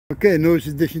Okay, newest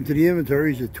addition to the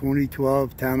inventory is a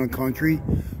 2012 Town & Country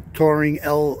Touring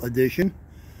L Edition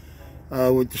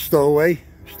with the stowaway,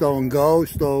 stow and go,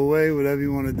 stow away, whatever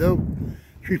you want to do.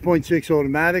 3.6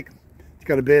 automatic. It's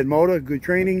got a bad motor, good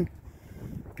training.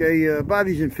 Okay,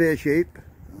 body's in fair shape.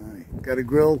 Got a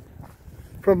grill.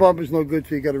 Front bumper's no good,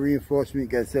 so you got a reinforcement.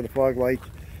 You got a set of fog lights.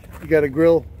 You got a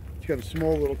grill. It's got a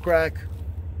small little crack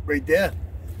right there.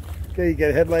 Okay, you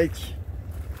got headlights.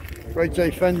 Right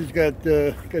side fender's got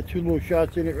two little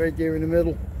shots in it right there in the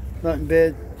middle. Nothing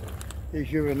bad. Here's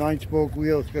your 9-spoke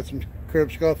wheel. It's got some curb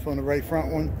scuff on the right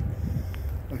front one.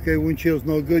 Okay, windshield's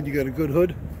no good. You got a good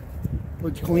hood.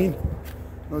 Hood's clean.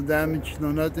 No damage,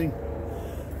 no nothing.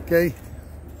 Okay,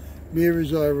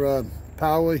 mirrors are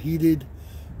power, heated,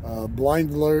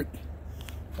 blind alert.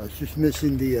 It's just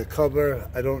missing the cover.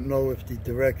 I don't know if the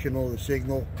directional, the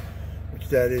signal, which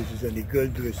that is any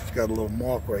good, because it's got a little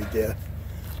mark right there.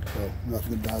 So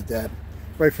nothing about that.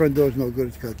 Right front door's no good.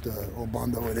 It's got all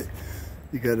Bondo with it.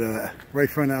 You got a right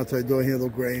front outside door handle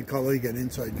gray in color. You got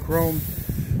inside chrome.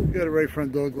 You got a right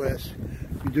front door glass.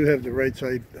 You do have the right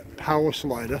side power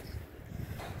slider.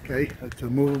 Okay, that's a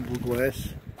movable glass.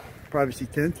 Privacy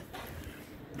tint.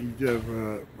 You do have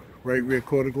right rear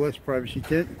quarter glass privacy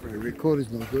tint. Right rear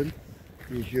quarter's no good.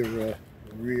 Here's your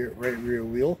right rear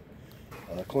wheel.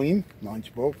 Clean,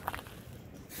 9-spoke.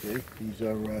 Okay, these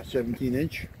are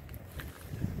 17-inch.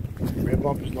 Rear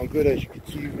bumper's no good, as you can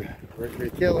see. Right rear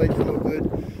tail light's no good.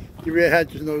 The rear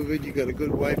hatch is no good. You got a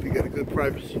good wipe. You got a good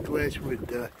privacy glass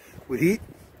with heat.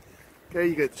 Okay,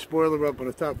 you got the spoiler up on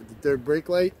the top with the third brake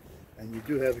light, and you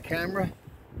do have a camera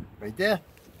right there.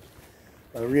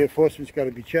 Reinforcement's got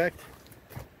to be checked.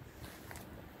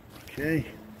 Okay,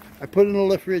 I put in a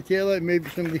left rear tail light. Maybe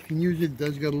somebody can use it. It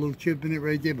does got a little chip in it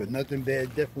right there, but nothing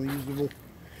bad. Definitely usable.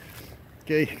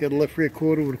 Okay, got a left rear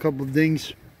quarter with a couple of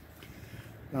dings.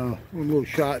 One little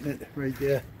shot in it right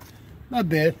there. Not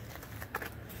bad.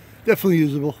 Definitely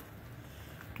usable.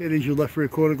 Okay, there's your left rear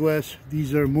quarter glass.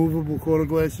 These are movable quarter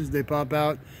glasses. They pop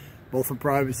out, both for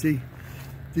privacy.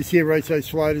 This here right side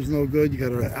slider is no good. You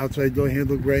got an outside door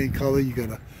handle gray in color. You got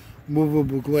a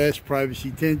movable glass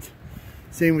privacy tint.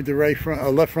 Same with the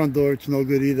left front door. It's no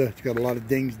good either. It's got a lot of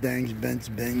dings, dangs, bends,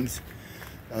 bangs,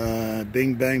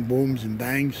 bing, bang, booms, and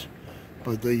bangs.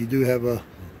 But you do have a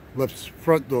left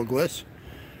front door glass.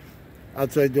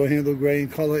 Outside door handle gray in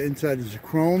color. Inside is a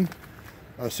chrome.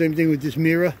 Same thing with this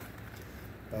mirror.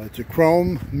 It's a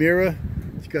chrome mirror.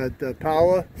 It's got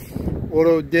power,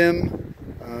 auto dim,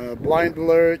 blind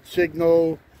alert,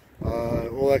 signal,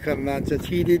 all that kind of nonsense.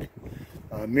 Heated.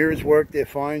 Mirrors work. They're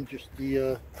fine. Just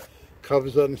the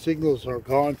covers on the signals are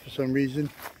gone for some reason.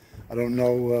 I don't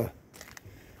know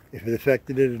if it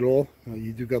affected it at all.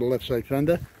 You do got a left side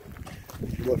fender.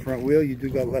 Your left front wheel, you do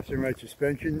got left and right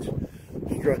suspensions,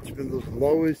 strut, spindles, and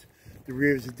lowers. The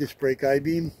rear is a disc brake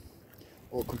I-beam,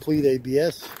 all complete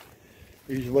ABS.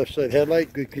 Here's your left side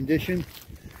headlight, good condition.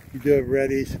 You do have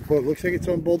radiator support. Looks like it's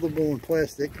unboltable in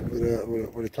plastic with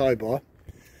a tie bar.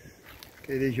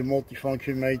 Okay, there's your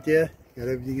multifunction right there. Got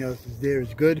everything else is there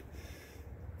is good.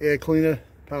 Air cleaner,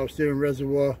 power steering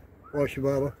reservoir, washer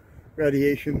bottle,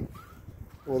 radiation.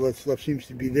 All that stuff seems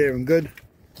to be there and good.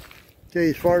 Okay,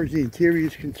 as far as the interior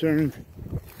is concerned,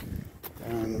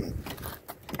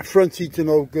 front seats are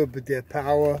no good, but they're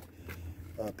power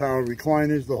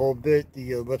recliners, the whole bit.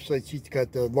 The left side seat's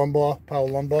got the lumbar, power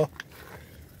lumbar.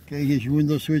 Okay, here's your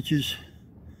window switches.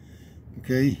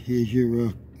 Okay, here's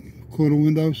your quarter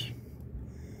windows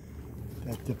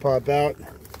that pop out.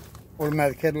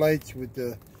 Automatic headlights with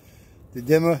the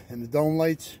dimmer and the dome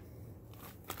lights.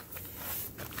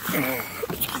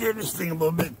 Let's clear this thing a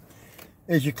little bit.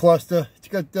 There's your cluster. It's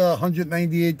got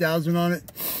 198,000 on it.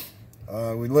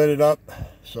 We lit it up,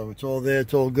 so it's all there.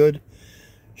 It's all good.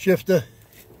 Shifter.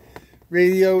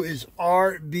 Radio is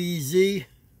RBZ.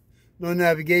 No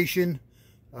navigation.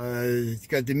 It's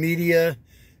got the media.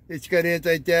 It's got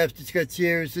anti-theft. It's got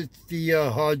Sirius. It's the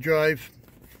hard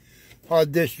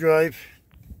disk drive.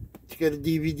 It's got a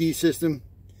DVD system.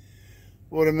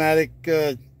 Automatic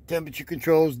temperature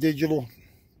controls, digital.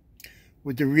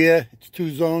 With the rear, it's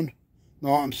 2-zone.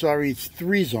 No, I'm sorry, it's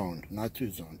 3-zone, not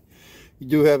 2-zone. You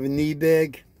do have a knee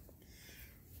bag.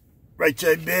 Right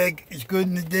side bag is good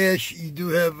in the dash. You do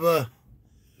have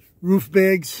roof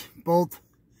bags, both.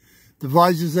 The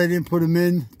visors, I didn't put them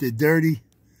in. They're dirty,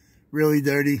 really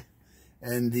dirty.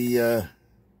 And the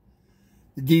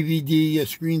DVD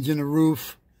screens in the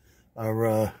roof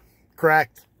are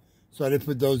cracked, so I didn't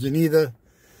put those in either.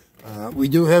 We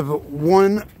do have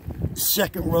one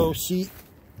second row seat.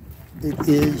 It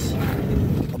is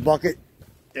a bucket.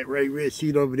 That right rear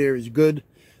seat over there is good.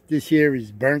 This here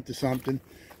is burnt or something.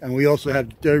 And we also have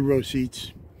the third row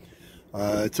seats.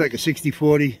 It's like a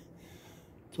 60-40.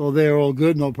 It's all there, all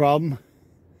good, no problem.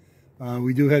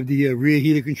 We do have the rear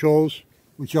heater controls,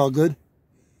 which are good,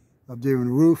 up there on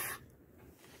the roof.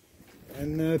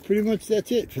 And pretty much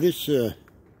that's it for this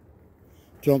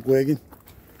junk wagon.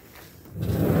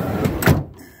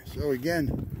 So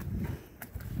again,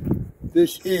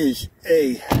 this is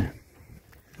a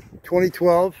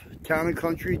 2012 Town &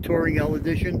 Country Touring L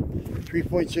Edition,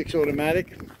 3.6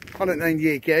 automatic,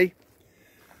 198K,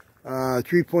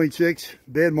 3.6,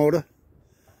 bad motor.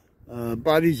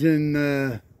 Body's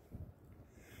in,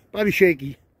 body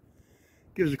shaky.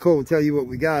 Give us a call, we'll tell you what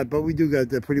we got, but we do got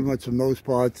pretty much some nose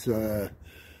parts, a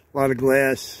lot of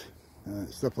glass,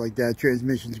 stuff like that.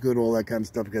 Transmission's good, all that kind of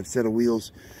stuff. We got a set of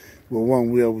wheels with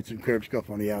one wheel with some curb scuff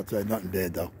on the outside. Nothing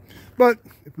bad though. But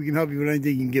if we can help you with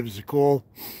anything, you can give us a call.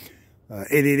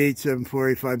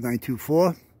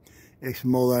 888-748-5924.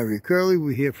 Ex-Mole Area Curly.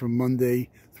 We're here from Monday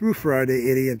through Friday,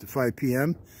 8 a.m. to 5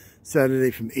 p.m.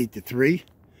 Saturday from 8 to 3.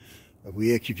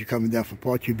 We ask you if you're coming down for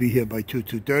parts, you'll be here by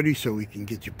 2:30 so we can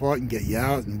get your part and get you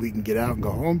out, and we can get out and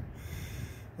go home.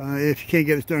 If you can't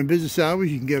get us during business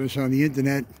hours, you can get us on the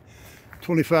internet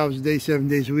 25 hours a day, 7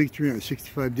 days a week,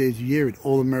 365 days a year at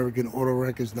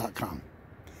allamericanautorecords.com.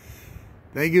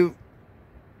 Thank you.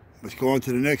 Let's go on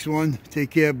to the next one.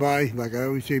 Take care. Bye. Like I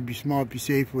always say, be smart, be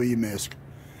safe, wear your mask.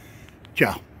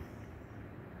 Ciao.